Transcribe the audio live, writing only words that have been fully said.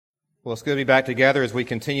Well, it's good to be back together as we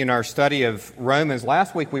continue in our study of Romans.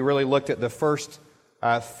 Last week we really looked at the first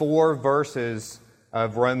 4 verses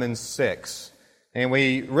of Romans 6. And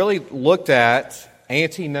we really looked at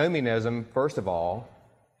antinomianism, first of all,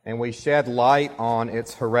 and we shed light on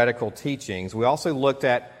its heretical teachings. We also looked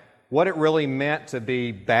at what it really meant to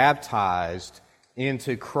be baptized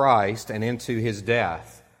into Christ and into His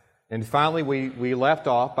death. And finally, we left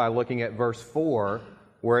off by looking at verse 4,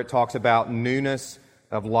 where it talks about newness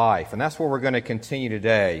of life. And that's where we're going to continue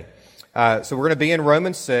today. So we're going to be in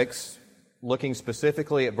Romans 6, looking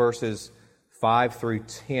specifically at verses 5 through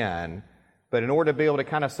 10. But in order to be able to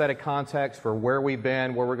kind of set a context for where we've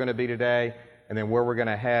been, where we're going to be today, and then where we're going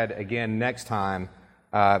to head again next time,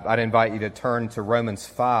 I'd invite you to turn to Romans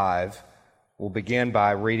 5. We'll begin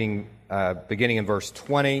by reading, beginning in verse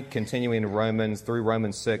 20, continuing in Romans, through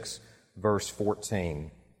Romans 6, verse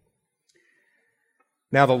 14.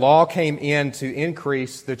 Now the law came in to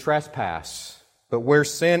increase the trespass, but where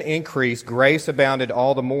sin increased, grace abounded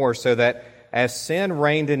all the more, so that as sin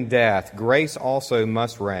reigned in death, grace also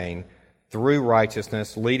must reign through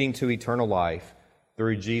righteousness, leading to eternal life,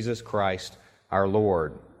 through Jesus Christ our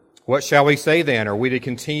Lord. What shall we say then? Are we to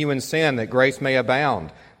continue in sin that grace may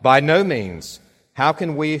abound? By no means. How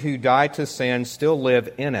can we who died to sin still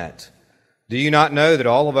live in it? Do you not know that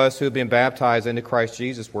all of us who have been baptized into Christ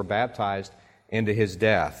Jesus were baptized into His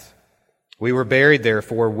death? We were buried,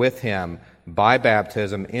 therefore, with Him by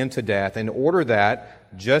baptism into death, in order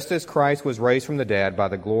that, just as Christ was raised from the dead by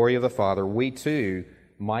the glory of the Father, we too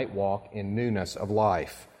might walk in newness of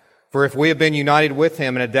life. For if we have been united with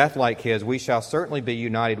Him in a death like His, we shall certainly be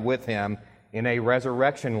united with Him in a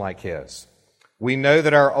resurrection like His. We know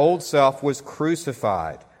that our old self was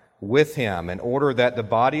crucified with Him in order that the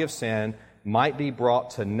body of sin might be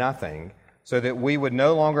brought to nothing, so that we would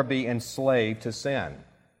no longer be enslaved to sin.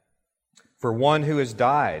 For one who has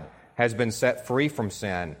died has been set free from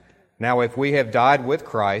sin. Now, if we have died with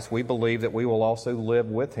Christ, we believe that we will also live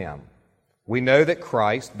with Him. We know that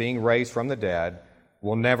Christ, being raised from the dead,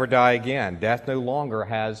 will never die again. Death no longer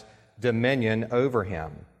has dominion over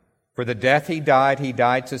Him. For the death He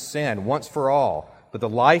died to sin once for all. But the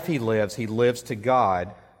life He lives to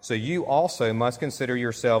God. So you also must consider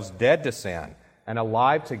yourselves dead to sin and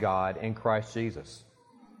alive to God in Christ Jesus.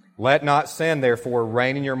 Let not sin, therefore,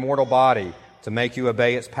 reign in your mortal body to make you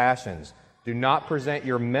obey its passions. Do not present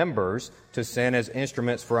your members to sin as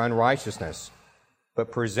instruments for unrighteousness,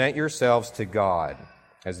 but present yourselves to God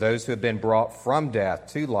as those who have been brought from death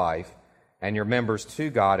to life, and your members to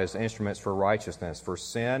God as instruments for righteousness. For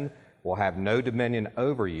sin will have no dominion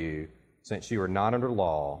over you, since you are not under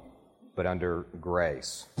law, but under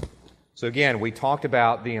grace. So again, we talked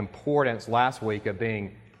about the importance last week of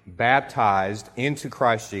being baptized into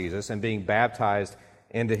Christ Jesus and being baptized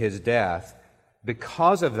into His death.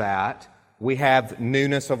 Because of that, we have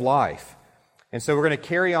newness of life. And so we're going to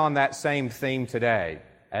carry on that same theme today,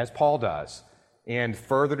 as Paul does, in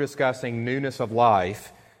further discussing newness of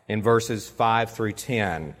life in verses 5 through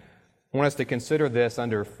 10. I want us to consider this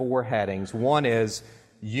under 4 headings. One is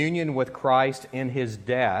union with Christ in His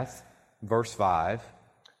death, verse 5.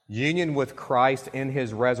 Union with Christ in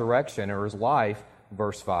His resurrection or His life,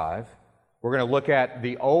 verse 5. We're going to look at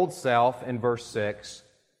the old self in verse 6,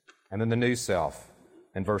 and then the new self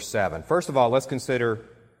in verse 7. First of all, let's consider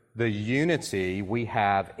the unity we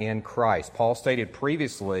have in Christ. Paul stated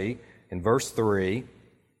previously in verse 3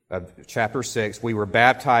 of chapter 6, we were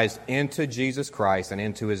baptized into Jesus Christ and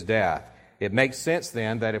into His death. It makes sense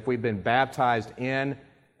then that if we've been baptized in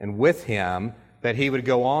and with Him, that he would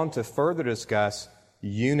go on to further discuss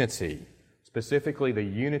unity, specifically the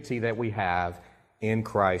unity that we have in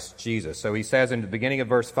Christ Jesus. So he says in the beginning of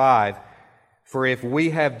verse 5, for if we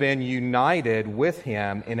have been united with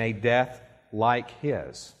Him in a death like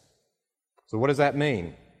His. So what does that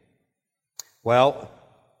mean? Well,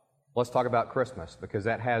 let's talk about Christmas, because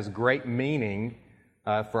that has great meaning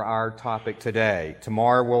for our topic today.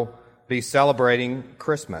 Tomorrow we'll be celebrating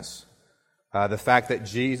Christmas. The fact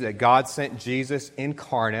that God sent Jesus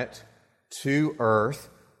incarnate to earth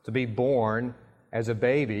to be born as a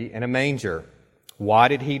baby in a manger. Why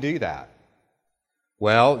did He do that?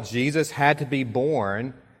 Well, Jesus had to be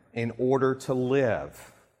born in order to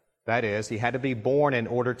live. That is, He had to be born in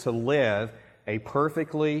order to live a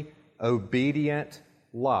perfectly obedient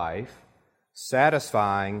life,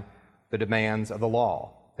 satisfying the demands of the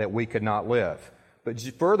law that we could not live. But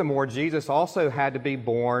furthermore, Jesus also had to be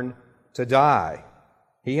born to die.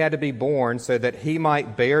 He had to be born so that He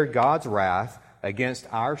might bear God's wrath against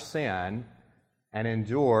our sin and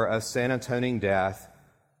endure a sin-atoning death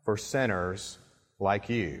for sinners like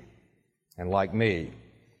you and like me.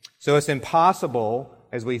 So it's impossible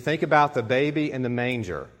as we think about the baby in the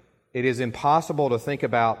manger, it is impossible to think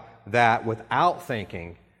about that without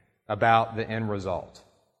thinking about the end result.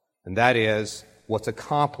 And that is what's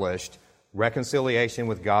accomplished, reconciliation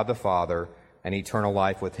with God the Father and eternal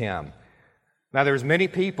life with Him. Now, there's many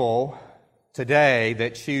people today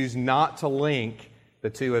that choose not to link the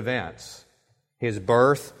two events, His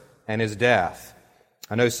birth and His death.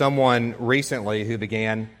 I know someone recently who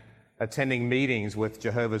began attending meetings with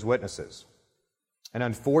Jehovah's Witnesses. And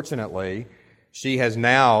unfortunately, she has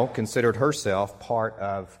now considered herself part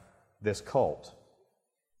of this cult.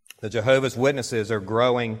 The Jehovah's Witnesses are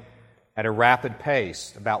growing at a rapid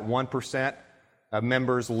pace. About 1% of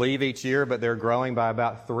members leave each year, but they're growing by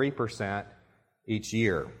about 3% each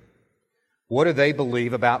year. What do they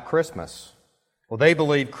believe about Christmas? Well, they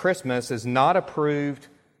believe Christmas is not approved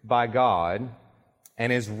by God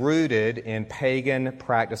and is rooted in pagan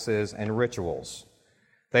practices and rituals.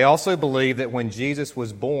 They also believe that when Jesus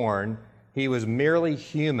was born, He was merely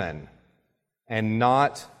human and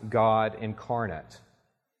not God incarnate.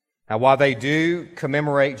 Now, while they do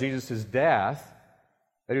commemorate Jesus' death,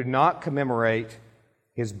 they do not commemorate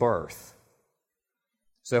His birth.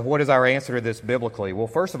 So what is our answer to this biblically? Well,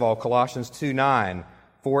 first of all, Colossians 2:9,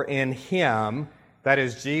 for in Him, that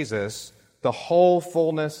is Jesus, the whole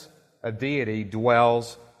fullness of deity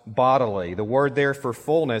dwells bodily. The word there for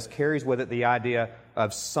fullness carries with it the idea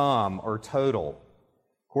of sum or total.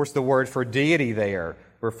 Of course, the word for deity there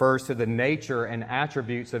refers to the nature and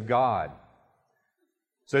attributes of God.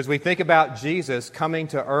 So as we think about Jesus coming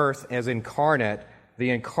to earth as incarnate,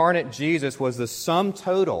 the incarnate Jesus was the sum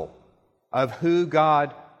total of who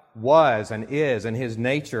God was and is in His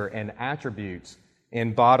nature and attributes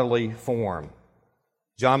in bodily form.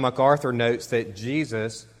 John MacArthur notes that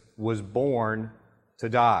Jesus was born to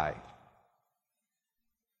die.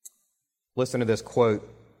 Listen to this quote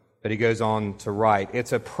that he goes on to write.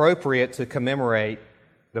 It's appropriate to commemorate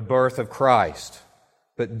the birth of Christ,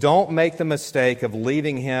 but don't make the mistake of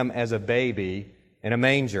leaving Him as a baby in a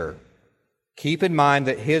manger. Keep in mind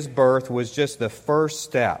that His birth was just the first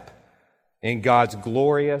step in God's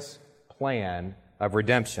glorious plan of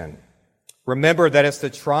redemption. Remember that it's the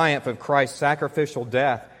triumph of Christ's sacrificial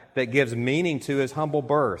death that gives meaning to His humble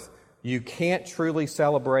birth. You can't truly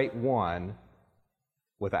celebrate one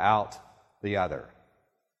without the other.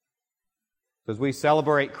 So as we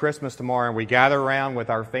celebrate Christmas tomorrow and we gather around with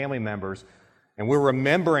our family members and we're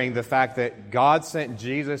remembering the fact that God sent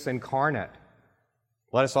Jesus incarnate,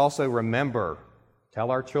 let us also remember, tell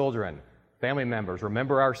our children, family members,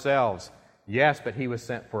 remember ourselves, yes, but He was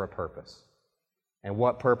sent for a purpose. And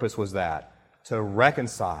what purpose was that? To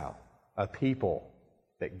reconcile a people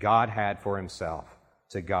that God had for Himself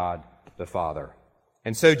to God the Father.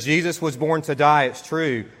 And so Jesus was born to die, it's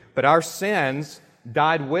true, but our sins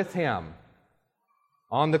died with Him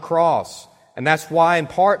on the cross. And that's why, in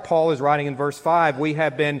part, Paul is writing in verse 5, we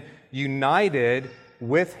have been united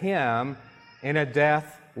with Him in a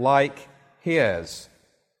death like His.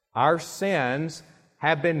 Our sins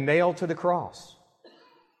have been nailed to the cross,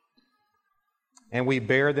 and we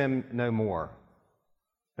bear them no more.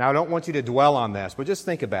 Now, I don't want you to dwell on this, but just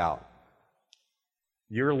think about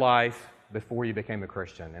your life before you became a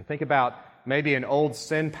Christian, and think about maybe an old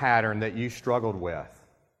sin pattern that you struggled with.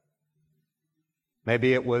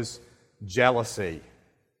 Maybe it was jealousy.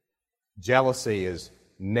 Jealousy is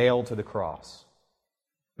nailed to the cross.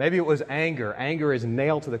 Maybe it was anger. Anger is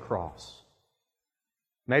nailed to the cross.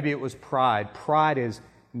 Maybe it was pride. Pride is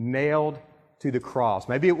nailed to the cross.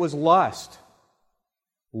 Maybe it was lust.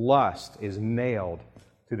 Lust is nailed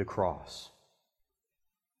to the cross.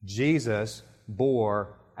 Jesus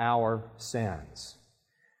bore our sins.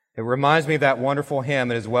 It reminds me of that wonderful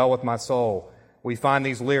hymn, It Is Well With My Soul. We find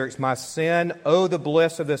these lyrics, my sin, oh the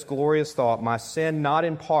bliss of this glorious thought, my sin not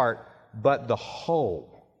in part, but the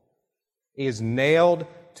whole, is nailed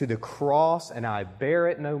to the cross, and I bear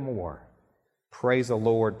it no more. Praise the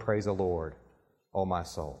Lord, O my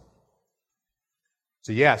soul.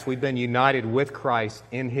 So yes, we've been united with Christ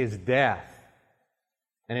in His death.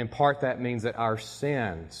 And in part that means that our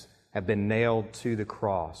sins have been nailed to the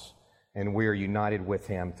cross, and we are united with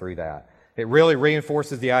Him through that. It really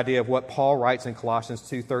reinforces the idea of what Paul writes in Colossians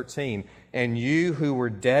 2:13, and you who were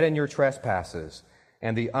dead in your trespasses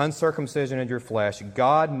and the uncircumcision of your flesh,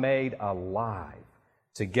 God made alive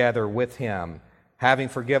together with Him, having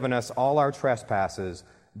forgiven us all our trespasses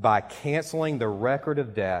by canceling the record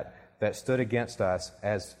of debt that stood against us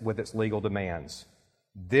as with its legal demands.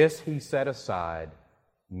 This He set aside,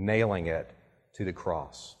 nailing it to the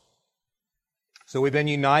cross. So we've been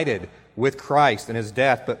united with Christ in His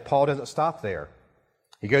death, but Paul doesn't stop there.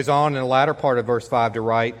 He goes on in the latter part of verse 5 to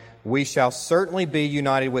write, we shall certainly be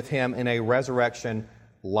united with him in a resurrection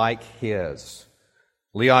like his.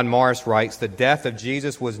 Leon Morris writes, the death of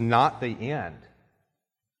Jesus was not the end.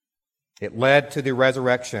 It led to the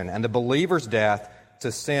resurrection, and the believer's death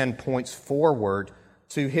to sin points forward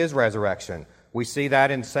to his resurrection. We see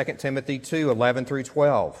that in 2 Timothy 2:11 through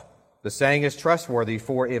 12. The saying is trustworthy,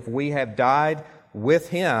 for if we have died with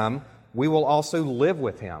him, we will also live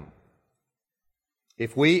with him.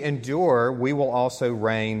 If we endure, we will also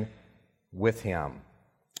reign with him.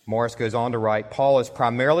 Morris goes on to write, Paul is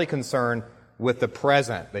primarily concerned with the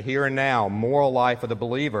present, the here and now, moral life of the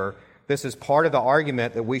believer. This is part of the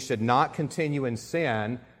argument that we should not continue in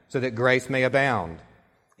sin so that grace may abound.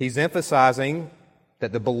 He's emphasizing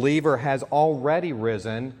that the believer has already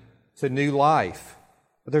risen to new life.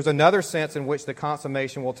 But there's another sense in which the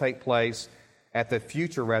consummation will take place at the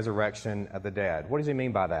future resurrection of the dead. What does he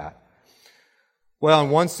mean by that? Well,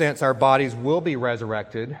 in one sense, our bodies will be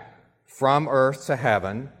resurrected from earth to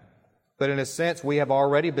heaven, but in a sense, we have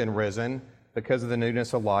already been risen because of the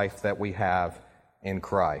newness of life that we have in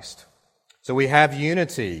Christ. So we have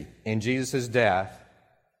unity in Jesus' death.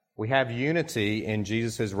 We have unity in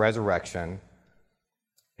Jesus' resurrection.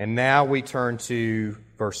 And now we turn to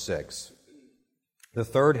verse 6. The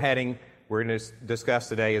third heading we're going to discuss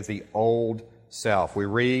today is the old self. We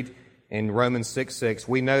read in Romans 6:6,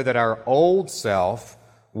 we know that our old self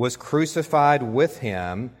was crucified with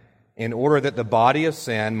him in order that the body of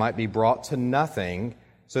sin might be brought to nothing,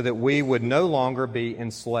 so that we would no longer be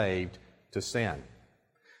enslaved to sin.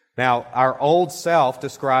 Now, our old self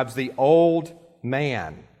describes the old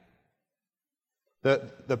man,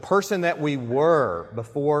 the person that we were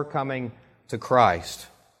before coming to Christ.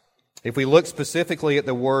 If we look specifically at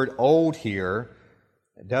the word old here,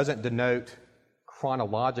 it doesn't denote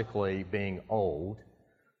chronologically being old,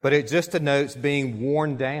 but it just denotes being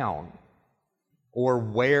worn down or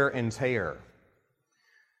wear and tear.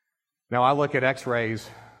 Now, I look at x-rays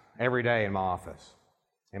every day in my office,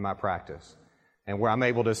 in my practice, and where I'm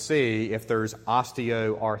able to see if there's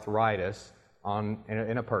osteoarthritis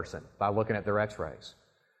in a person by looking at their x-rays.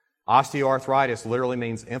 Osteoarthritis literally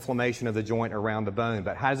means inflammation of the joint around the bone,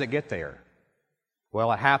 but how does it get there?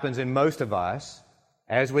 Well, it happens in most of us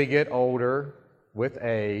as we get older with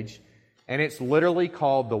age, and it's literally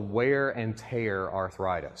called the wear and tear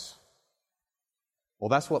arthritis. Well,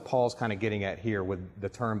 that's what Paul's kind of getting at here with the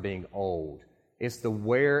term being old. It's the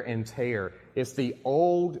wear and tear. It's the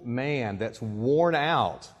old man that's worn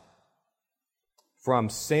out from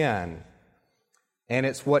sin. And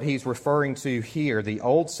it's what he's referring to here. The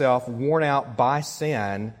old self, worn out by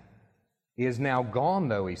sin, is now gone,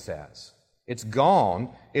 though, he says. It's gone.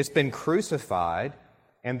 It's been crucified.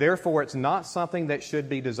 And therefore, it's not something that should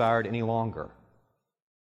be desired any longer.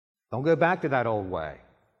 Don't go back to that old way.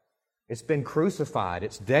 It's been crucified.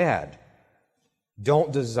 It's dead.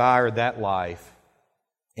 Don't desire that life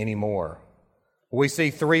anymore. We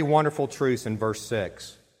see three wonderful truths in verse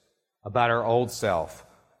 6 about our old self.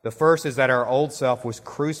 The first is that our old self was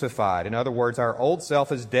crucified. In other words, our old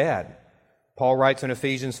self is dead. Paul writes in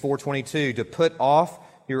Ephesians 4:22, to put off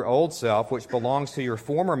your old self, which belongs to your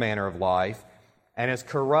former manner of life, and is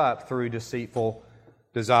corrupt through deceitful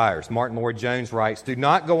desires. Martin Lloyd-Jones writes, do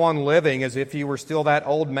not go on living as if you were still that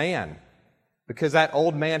old man, because that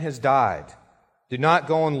old man has died. Do not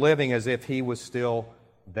go on living as if he was still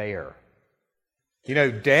there. You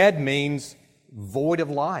know, dead means void of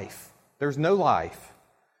life. There's no life.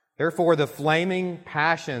 Therefore, the flaming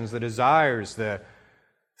passions, the desires, the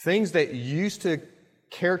things that used to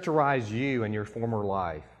characterize you in your former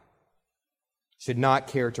life should not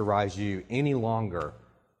characterize you any longer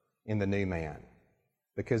in the new man,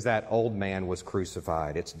 because that old man was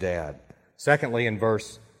crucified. It's dead. Secondly, in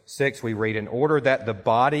verse 6, we read, in order that the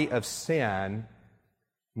body of sin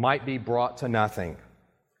might be brought to nothing.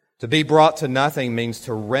 To be brought to nothing means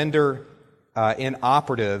to render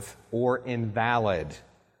inoperative or invalid.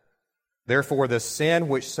 Therefore, the sin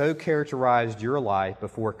which so characterized your life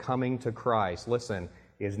before coming to Christ, listen,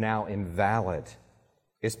 is now invalid.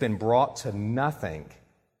 It's been brought to nothing.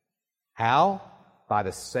 How? By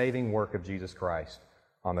the saving work of Jesus Christ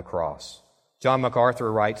on the cross. John MacArthur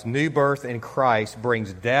writes, new birth in Christ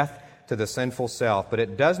brings death to the sinful self, but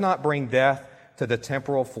it does not bring death to the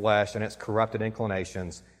temporal flesh and its corrupted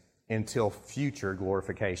inclinations until future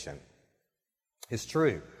glorification. It's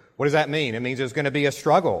true. What does that mean? It means there's going to be a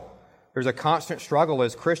struggle. There's a constant struggle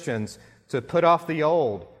as Christians to put off the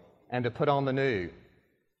old and to put on the new.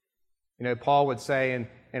 You know, Paul would say in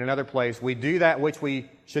another place, we do that which we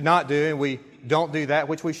should not do, and we don't do that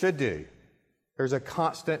which we should do. There's a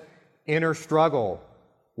constant inner struggle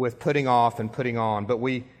with putting off and putting on. But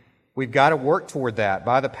we've got to work toward that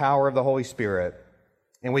by the power of the Holy Spirit.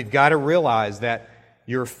 And we've got to realize that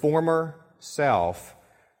your former self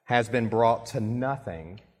has been brought to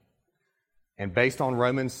nothing, and based on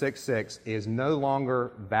Romans 6:6, is no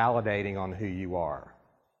longer validating on who you are.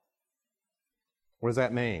 What does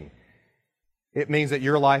that mean? It means that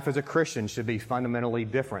your life as a Christian should be fundamentally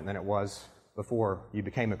different than it was before you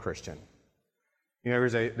became a Christian. You know,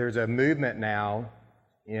 there's a movement now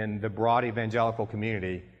in the broad evangelical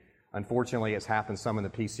community, unfortunately it's happened some in the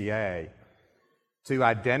PCA, to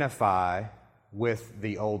identify with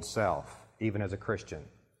the old self, even as a Christian.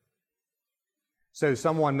 So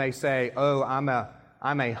someone may say, "Oh, I'm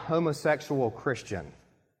a homosexual Christian."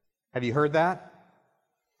 Have you heard that?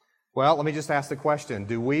 Well, let me just ask the question,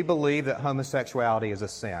 do we believe that homosexuality is a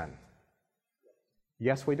sin?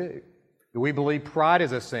 Yes, we do. Do we believe pride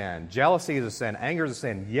is a sin? Jealousy is a sin? Anger is a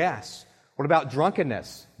sin? Yes. What about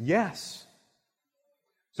drunkenness? Yes.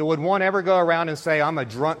 So would one ever go around and say, "I'm a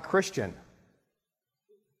drunk Christian"?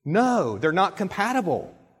 No, they're not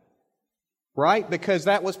compatible. Right? Because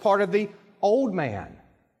that was part of the old man.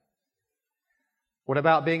 What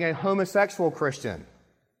about being a homosexual Christian?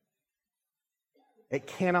 It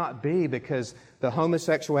cannot be, because the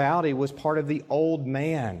homosexuality was part of the old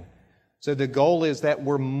man. So the goal is that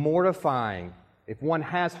we're mortifying. If one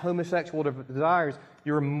has homosexual desires,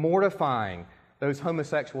 you're mortifying those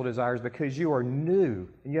homosexual desires because you are new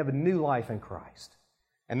and you have a new life in Christ.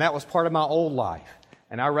 And that was part of my old life.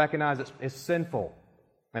 And I recognize it's sinful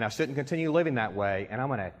and I shouldn't continue living that way, and I'm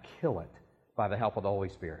going to kill it by the help of the Holy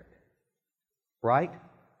Spirit. Right?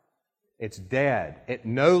 It's dead. It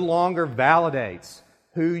no longer validates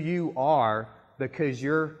who you are because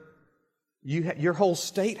your whole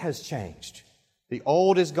state has changed. The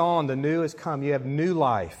old is gone, the new has come. You have new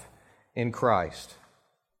life in Christ.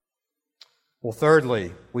 Well,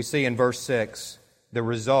 thirdly, we see in verse 6 the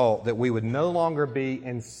result that we would no longer be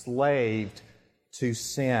enslaved to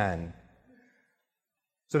sin.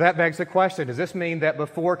 So that begs the question, does this mean that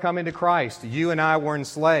before coming to Christ, you and I were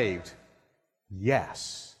enslaved?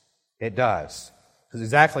 Yes, it does. That's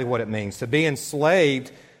exactly what it means. To be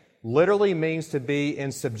enslaved literally means to be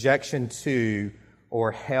in subjection to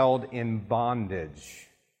or held in bondage.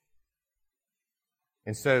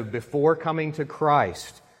 And so before coming to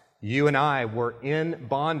Christ, you and I were in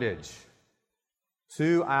bondage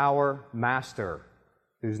to our master,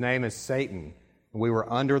 whose name is Satan. We were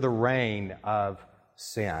under the reign of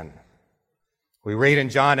sin. We read in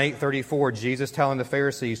John 8:34, Jesus telling the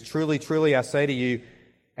Pharisees, "Truly, truly, I say to you,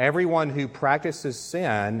 everyone who practices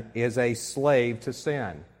sin is a slave to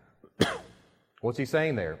sin." What's he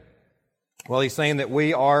saying there? Well, he's saying that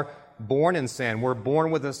we are born in sin. We're born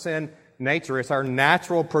with a sin nature. It's our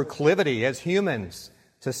natural proclivity as humans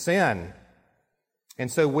to sin. And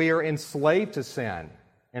so we are enslaved to sin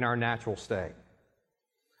in our natural state.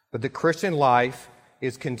 But the Christian life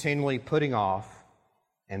is continually putting off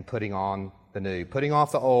and putting on the new. Putting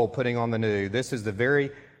off the old, putting on the new. This is the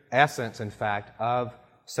very essence, in fact, of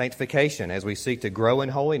sanctification as we seek to grow in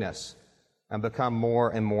holiness and become more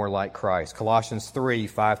and more like Christ. Colossians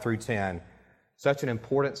 3:5-10. Such an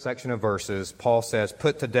important section of verses. Paul says,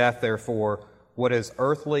 "Put to death, therefore, what is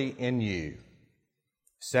earthly in you: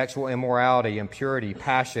 sexual immorality, impurity,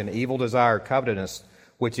 passion, evil desire, covetousness,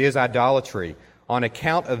 which is idolatry. On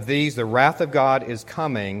account of these, the wrath of God is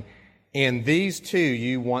coming. In these too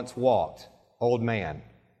you once walked," old man,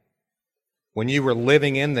 "when you were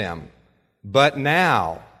living in them. But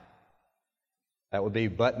now," that would be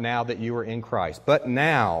but now that you are in Christ, "but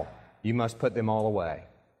now you must put them all away.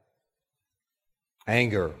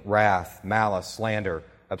 Anger, wrath, malice, slander,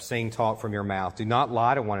 obscene talk from your mouth. Do not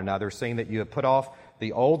lie to one another, seeing that you have put off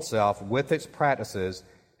the old self with its practices,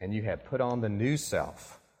 and you have put on the new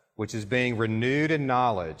self, which is being renewed in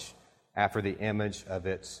knowledge after the image of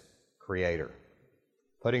its Creator."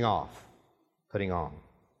 Putting off, putting on.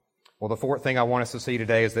 Well, the fourth thing I want us to see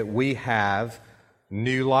today is that we have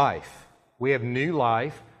new life. We have new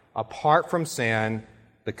life apart from sin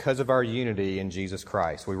because of our unity in Jesus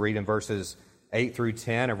Christ. We read in verses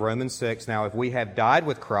 8-10 of Romans 6, "Now if we have died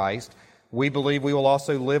with Christ, we believe we will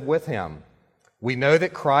also live with Him. We know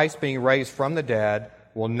that Christ, being raised from the dead,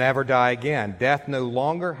 will never die again. Death no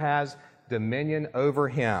longer has dominion over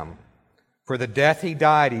Him. For the death He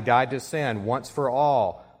died to sin once for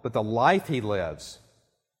all. But the life He lives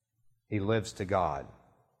to God."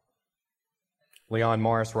 Leon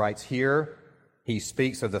Morris writes, "Here he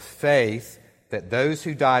speaks of the faith that those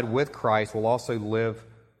who died with Christ will also live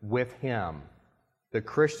with Him. The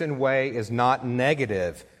Christian way is not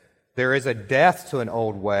negative. There is a death to an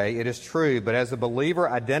old way, it is true, but as the believer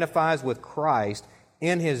identifies with Christ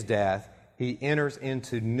in his death, he enters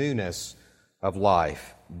into newness of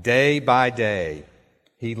life. Day by day,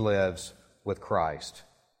 he lives with Christ.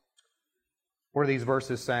 What are these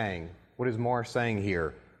verses saying? What is Morris saying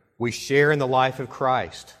here? We share in the life of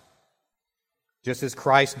Christ. Just as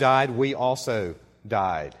Christ died, we also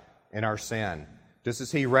died in our sin. Just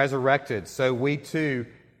as he resurrected, so we too,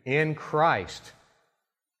 in Christ,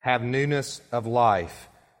 have newness of life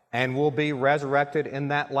and will be resurrected in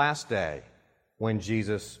that last day when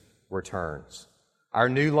Jesus returns. Our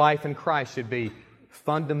new life in Christ should be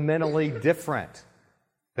fundamentally different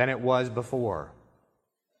than it was before.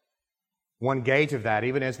 One gauge of that,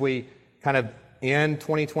 even as we kind of end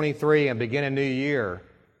 2023 and begin a new year,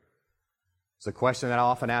 it's a question that I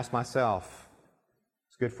often ask myself.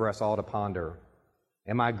 It's good for us all to ponder.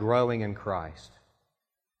 Am I growing in Christ?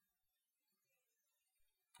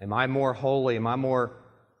 Am I more holy? Am I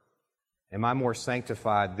more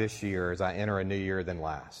sanctified this year as I enter a new year than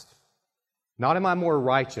last? Not am I more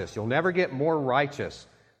righteous. You'll never get more righteous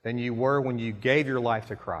than you were when you gave your life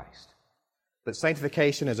to Christ. But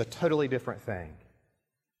sanctification is a totally different thing.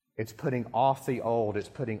 It's putting off the old. It's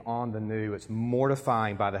putting on the new. It's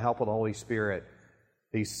mortifying by the help of the Holy Spirit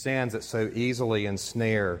these sins that so easily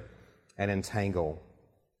ensnare and entangle.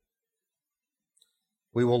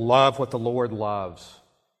 We will love what the Lord loves,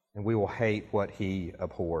 and we will hate what he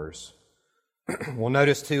abhors. We'll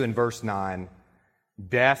notice too in verse 9,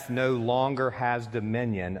 death no longer has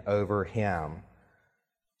dominion over him.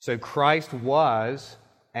 So Christ was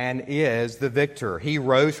and is the victor. He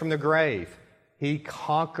rose from the grave. He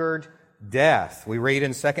conquered death. We read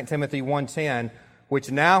in 2 Timothy 1:10, which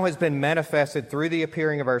now has been manifested through the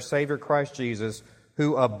appearing of our Savior Christ Jesus,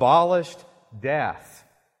 who abolished death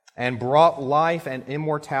and brought life and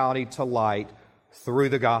immortality to light through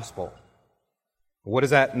the gospel. What does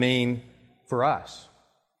that mean for us?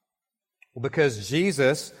 Well, because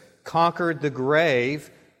Jesus conquered the grave,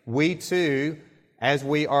 we too, as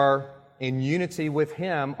we are in unity with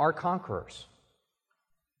him, are conquerors.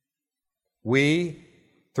 We,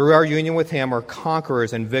 through our union with him, are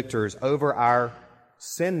conquerors and victors over our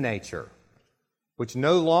sin nature, which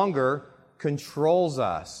no longer controls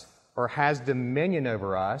us or has dominion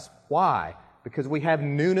over us. Why? Because we have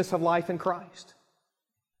newness of life in Christ.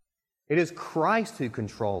 It is Christ who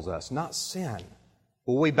controls us, not sin.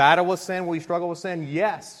 Will we battle with sin? Will we struggle with sin?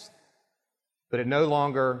 Yes. But it no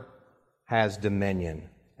longer has dominion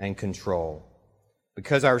and control.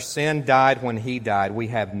 Because our sin died when he died, we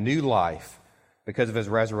have new life because of his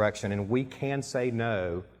resurrection, and we can say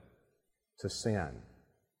no to sin.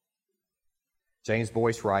 James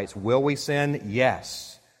Boyce writes, will we sin?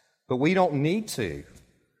 Yes. But we don't need to.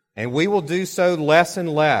 And we will do so less and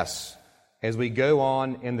less as we go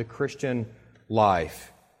on in the Christian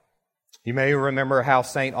life. You may remember how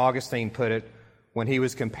St. Augustine put it when he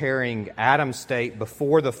was comparing Adam's state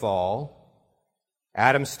before the fall,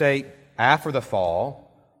 Adam's state after the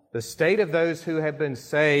fall, the state of those who have been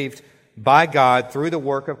saved by God through the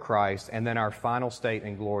work of Christ, and then our final state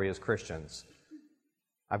in glory as Christians.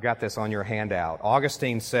 I've got this on your handout.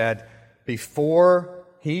 Augustine said, before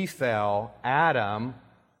he fell, Adam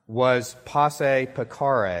was posse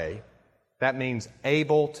peccare. That means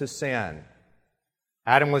able to sin.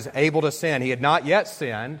 Adam was able to sin. He had not yet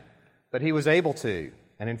sinned, but he was able to.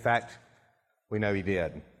 And in fact, we know he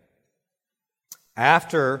did.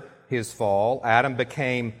 After his fall, Adam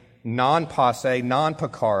became non-posse,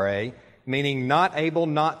 non-peccare, meaning not able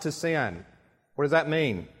not to sin. What does that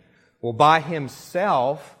mean? Well, by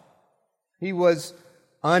himself, he was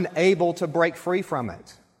unable to break free from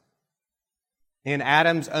it. In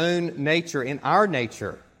Adam's own nature, in our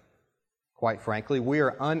nature, quite frankly, we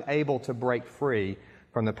are unable to break free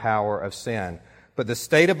from the power of sin. But the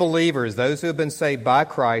state of believers, those who have been saved by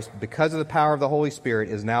Christ because of the power of the Holy Spirit,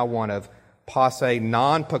 is now one of posse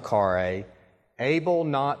non-peccare, able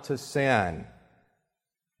not to sin.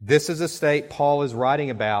 This is a state Paul is writing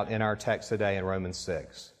about in our text today in Romans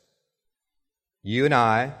 6. You and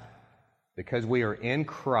I, because we are in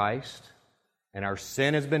Christ and our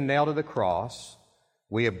sin has been nailed to the cross,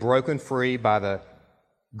 we have broken free by the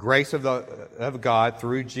grace of God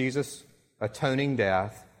through Jesus' atoning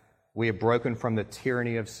death. We have broken from the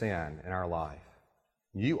tyranny of sin in our life.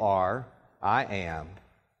 You are, I am,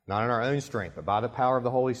 not in our own strength, but by the power of the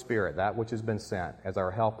Holy Spirit, that which has been sent as our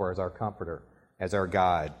helper, as our comforter, as our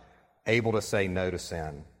guide, able to say no to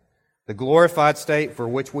sin. The glorified state for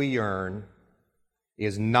which we yearn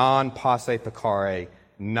is non-posse peccare,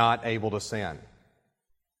 not able to sin.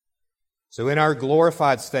 So in our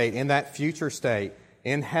glorified state, in that future state,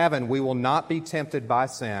 in heaven, we will not be tempted by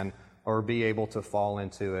sin or be able to fall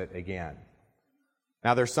into it again.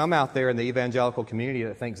 Now, there's some out there in the evangelical community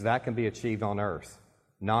that thinks that can be achieved on earth.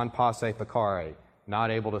 Non posse peccare,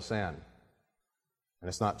 not able to sin. And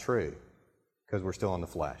it's not true, because we're still in the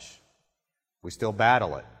flesh. We still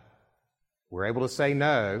battle it. We're able to say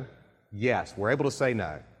no. Yes, we're able to say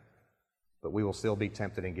no. But we will still be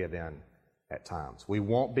tempted and give in at times. We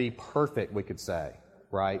won't be perfect, we could say,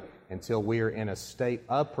 right, until we are in a state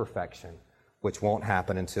of perfection, which won't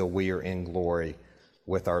happen until we are in glory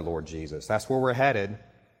with our Lord Jesus. That's where we're headed,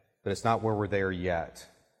 but it's not where we're there yet.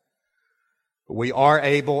 We are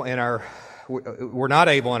able we're not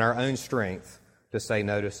able in our own strength to say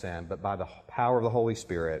no to sin, but by the power of the Holy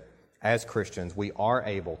Spirit, as Christians, we are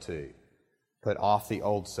able to put off the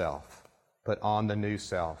old self, put on the new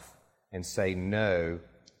self, and say no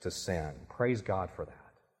to sin. Praise God for that.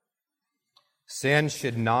 Sin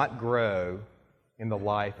should not grow in the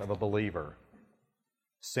life of a believer.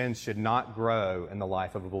 Sin should not grow in the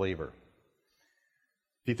life of a believer.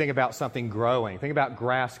 If you think about something growing, think about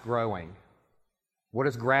grass growing. What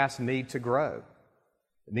does grass need to grow?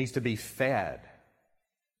 It needs to be fed,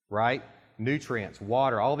 right? Nutrients,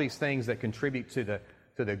 water, all these things that contribute to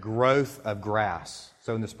the growth of grass.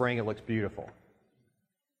 So in the spring it looks beautiful.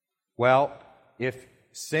 Well, if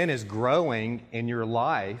sin is growing in your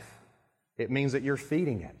life, it means that you're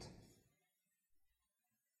feeding it.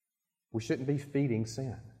 We shouldn't be feeding sin.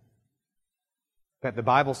 In fact, the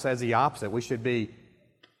Bible says the opposite. We should be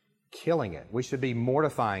killing it. We should be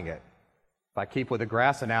mortifying it. If I keep with the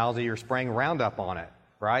grass analogy, you're spraying Roundup on it,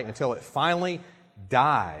 right? Until it finally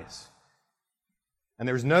dies. And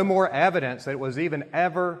there's no more evidence that it was even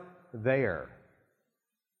ever there.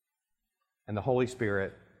 And the Holy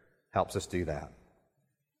Spirit helps us do that.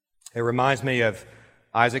 It reminds me of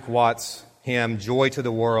Isaac Watts' hymn, Joy to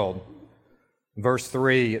the World. Verse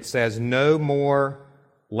 3, it says, "No more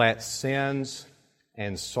let sins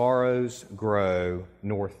and sorrows grow,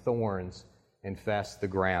 nor thorns infest the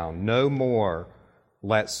ground. No more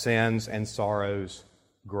let sins and sorrows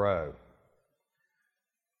grow."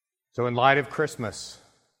 So in light of Christmas,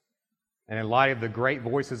 and in light of the great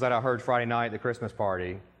voices that I heard Friday night at the Christmas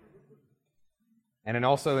party, and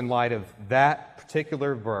also in light of that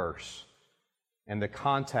particular verse and the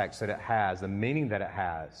context that it has, the meaning that it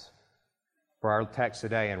has for our text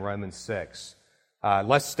today in Romans 6,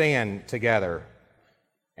 let's stand together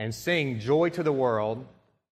and sing Joy to the World